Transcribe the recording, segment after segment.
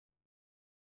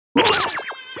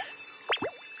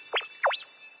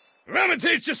Let me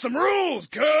teach you some rules,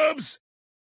 Cubs!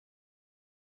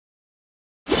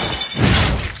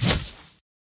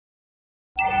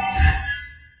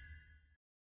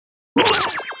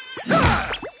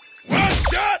 One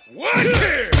shot, one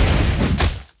kill!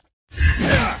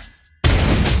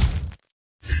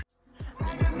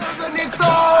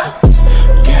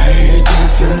 Я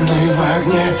единственный в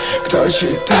огне, кто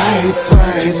читает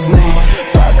свои сны.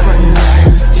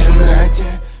 Поклоняюсь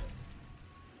темноте.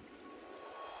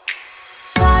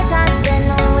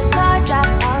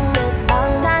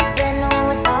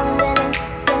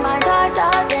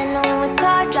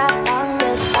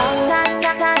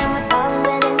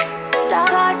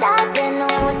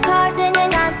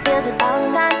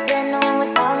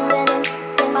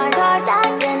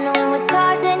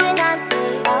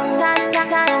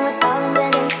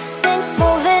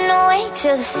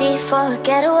 To the sea for a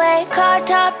getaway, car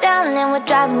top down and we're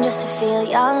driving just to feel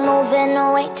young. Moving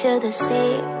away to the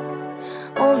sea,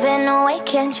 moving away,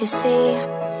 can't you see?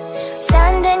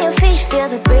 Sand in your feet, feel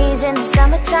the breeze in the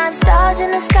summertime. Stars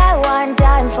in the sky, one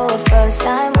dime for a first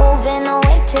time. Moving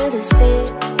away to the sea,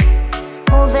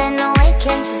 moving away,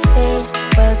 can't you see?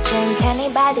 We'll drink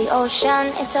honey by the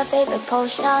ocean, it's our favorite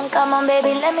potion. Come on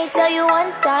baby, let me tell you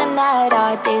one time that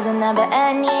our days will never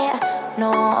end, yeah.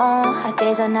 No, our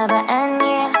days will never end,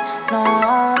 yeah. No.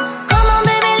 Come on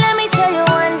baby, let me tell you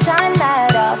one time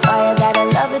that our fire got a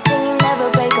love it till you never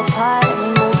break apart. And we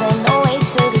moving away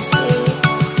to the sea,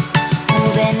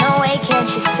 moving away, can't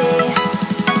you see?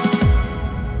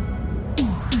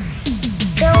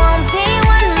 There won't be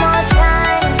one more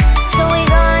time, so we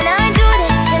gonna do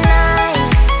this tonight.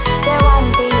 There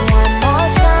won't be one more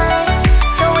time,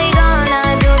 so we gonna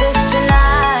do this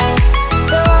tonight.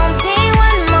 There won't be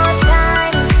one more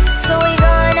time, so we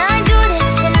gonna do this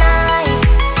tonight.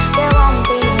 There won't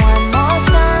be one more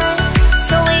time,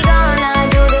 so we gonna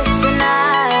do this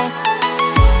tonight.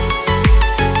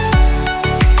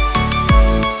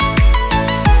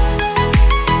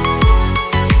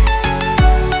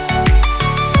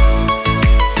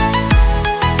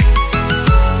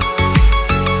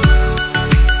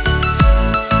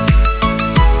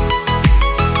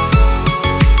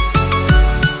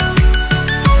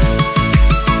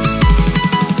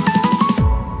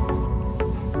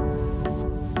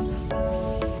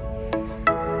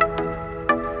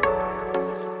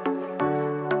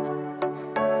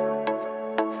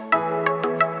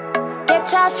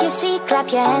 Get off your seat,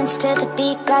 clap your hands to the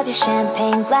beat. Grab your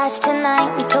champagne glass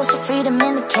tonight. We toast to freedom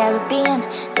in the Caribbean,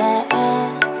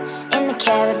 yeah. In the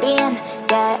Caribbean,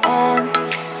 yeah.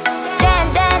 Dan,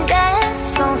 dan, dan,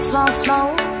 smoke, smoke,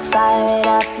 smoke. Fire it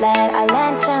up, let our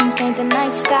lanterns paint the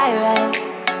night sky red.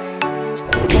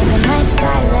 Paint the night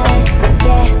sky red,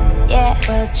 yeah, yeah.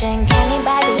 We'll drink honey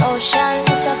by the ocean,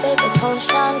 it's our favorite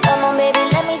potion. Come on baby,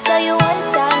 let me tell you one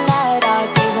time that our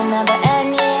days will never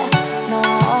end, yeah. No,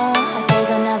 our days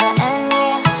will never end,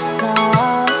 yeah. No.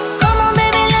 Come on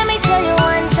baby, let me tell you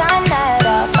one time that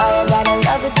our fire got a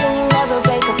love it till you never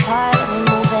break apart. And we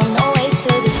moving away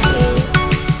to the sea,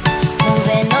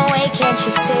 moving away, can't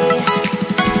you see?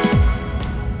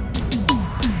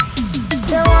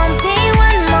 There won't be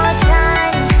one more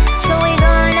time, so we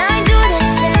gonna do this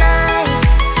tonight.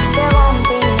 There won't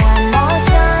be one more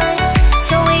time,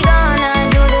 so we gonna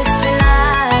do this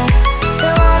tonight.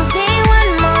 There won't be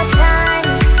one more time,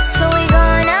 so we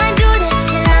gonna do this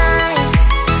tonight.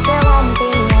 There won't be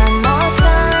one more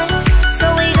time, so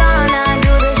we gonna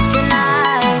do this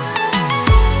tonight.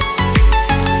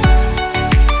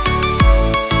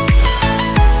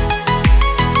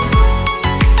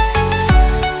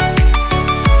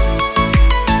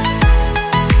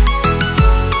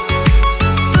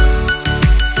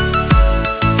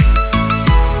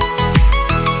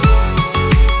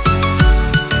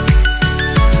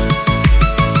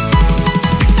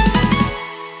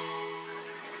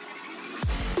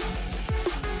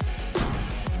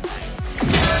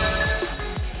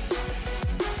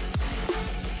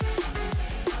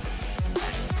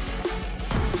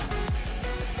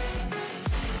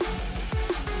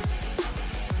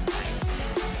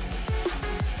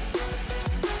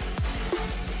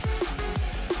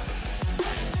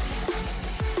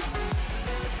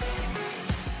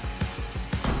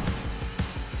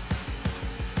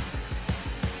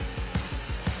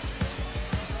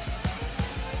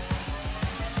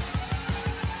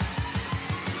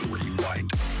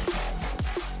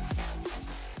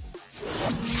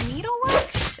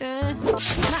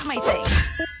 Not my thing.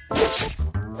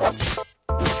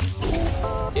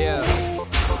 Yeah.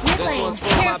 This one's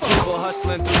for my people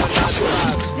hustling through the 9 to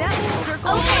 5. Down the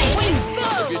circle. Okay, wings, go.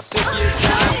 If you're sick of your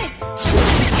job,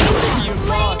 if you've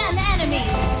lost,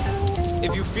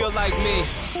 If you feel like me,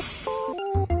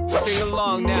 sing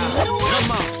along now.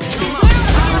 Come on, come on.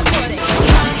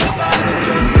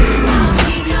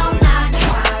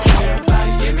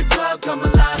 Everybody in the club, come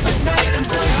alive tonight. And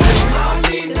boys say, I don't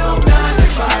need no 9 to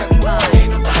 5.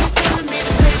 Ain't nobody telling me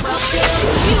to pay my bills.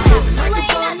 Living like a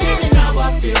boss, yeah, that's how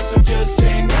I feel. So just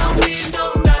sing, I don't need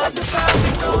no 9 to 5.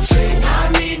 And go sing,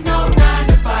 I need no 9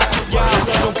 to 5. Yeah,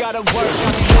 don't gotta work, I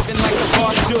be living like a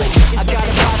boss do. I got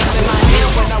a bottle in my hand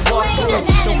when I walk through.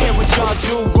 Don't care what y'all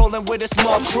do, rolling with a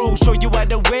small crew. Show you how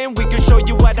to win, we can show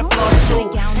you how to floss too.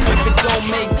 If it don't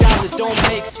make dollars, don't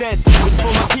make sense. It's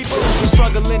for my people who been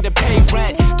struggling to pay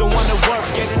rent. Don't wanna work,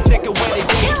 getting sick of where they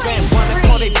get spent. Wanna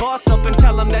call they boss up and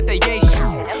tell them that they ain't shit.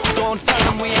 Don't tell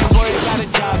them we ain't worried about a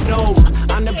job, no.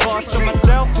 I'm the boss of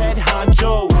myself, head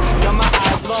honcho. Got my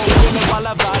eyes low, winning while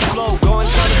I ride slow. Going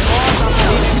to the bar, I'm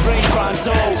eating drink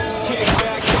pronto. Kick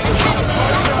back, get it right,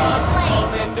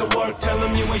 all into work, tell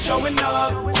them you ain't showing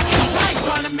up. I ain't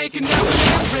trying to make another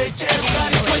man rich.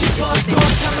 Everybody call your boss, go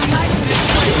tell them like this.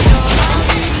 Straight up, I don't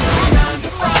need no 9 to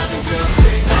 5. And girls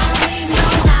sing, I don't need no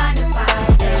 9 to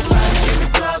 5. Everybody in the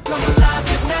club, come alive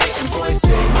tonight. And boys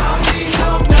sing, I don't need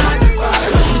no 9 to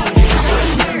 5.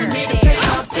 Everybody telling me to pay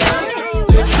my bills.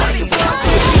 Live like a boss,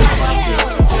 yeah, that's how I feel.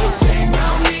 So just sing, I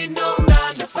don't need no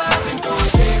 9 to 5. And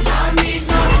girls sing, I need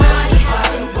no 9 to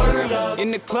 5. So word up. In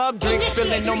the club, drinks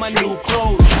spilling on my new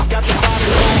clothes. Got the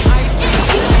bottle on ice and the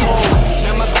cold.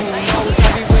 Now my crew knows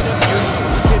I be with a view.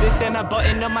 Did it, then I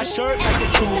button up my shirt like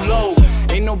a true low.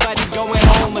 Ain't nobody going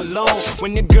home alone.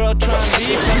 When your girl tryna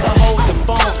leave, tell her hold the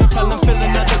phone. Tell them fill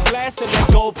another glass of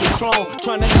that gold Patron.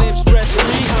 Tryna live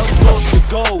stress-free, how it's supposed to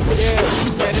go. Yeah,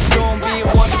 said it's gonna be a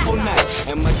wonderful night.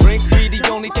 And my drinks be the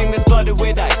only thing that's flooded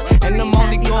with ice. And I'm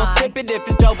only gonna sip it if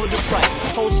it's double the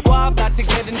price. Whole squad about to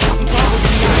get into some trouble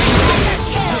tonight.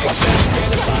 Get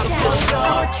a bottle pulled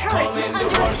up. Call in to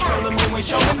work, tell them you ain't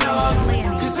showing up.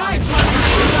 Cause I ain't trying to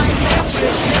make like a man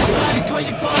rich. Everybody call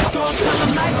your boss, go and tell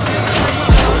them like this.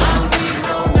 I don't need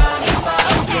no 9 to 5.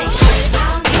 Don't say I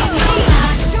don't need no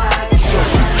 9 to 5.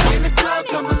 Everybody in the club,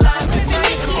 come alive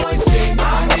tonight. The boys sing, I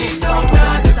don't need no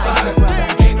 9 to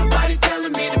 5. Ain't nobody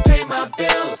telling me to pay my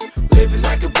bills. Living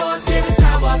like a boss, yeah, that's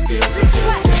how I feel. So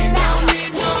just sing, I don't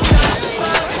need no 9 to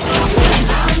 5.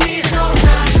 I don't need no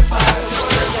 9 to 5.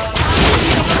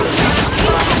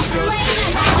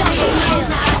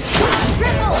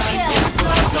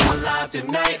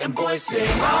 Tonight and boys sing,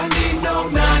 I don't need no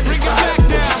 9 to 5. Bring it back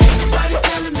down. Anybody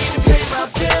telling me to pay my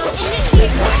bills.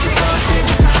 Living like a boss, yeah,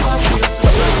 that's how I feel. So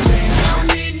just sing, I don't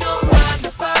need no 9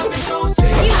 to 5. And go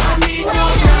sing, I need no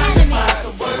 9 to 5. So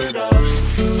word up.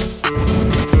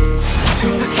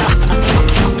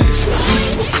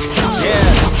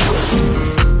 Yeah.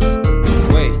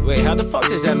 Wait, how the fuck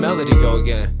does that melody go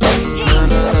again?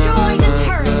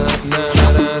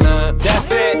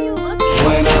 That's it.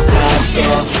 When I popped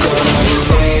off some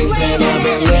things and I've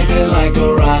been living like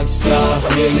a rock star.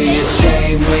 Really a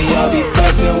shame when y'all be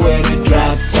flexing with a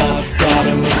drop top. Got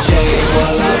him a chain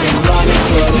while I've been running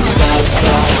for the top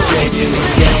spot. Changing the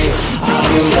game, I've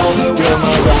been rolling with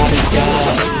my ride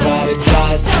or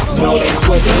dies. No, they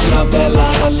twisting up that la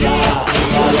la la,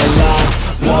 la la la.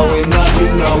 Blowing up, you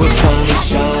know it's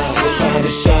time to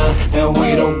shine, and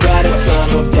we don't gotta sign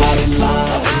no dotted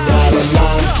line,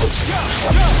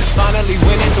 Finally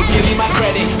winning, so give me my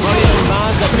credit. Running through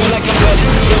lines, I feel like I'm ready.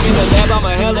 Living the lab, I'm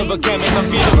a hell of a chemist. I'm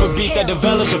feeding for beats, I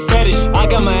developed a fetish. I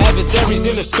got my adversaries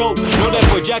in the scope. Know that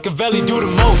boy Jackavelli do the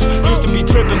most. Used to be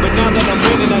tripping, but now that I'm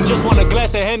winning, I just want a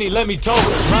glass of Henny, let me toast.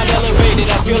 Mind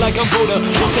elevated, I feel like I'm Buddha.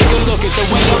 Just take a look at the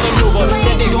way I maneuver.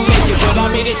 Said they gon' make it, but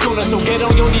I made it sooner. So get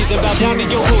on your knees and bow down to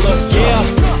your ruler. Yeah,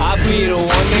 I be the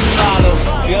one they follow.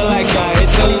 Feel like I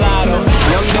hit the lotto.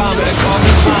 Young Dominic, call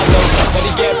me Pablo. But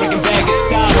he get breaking bag and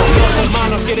style. Los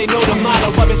hermanos, yeah, they know the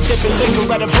motto. I've been sipping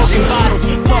liquor out of broken bottles.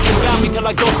 Talking about me till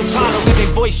I go soprano. Got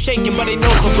their voice shaking, but they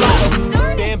know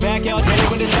vibrato. Stand back out there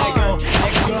with a psycho.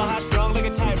 Ex-girl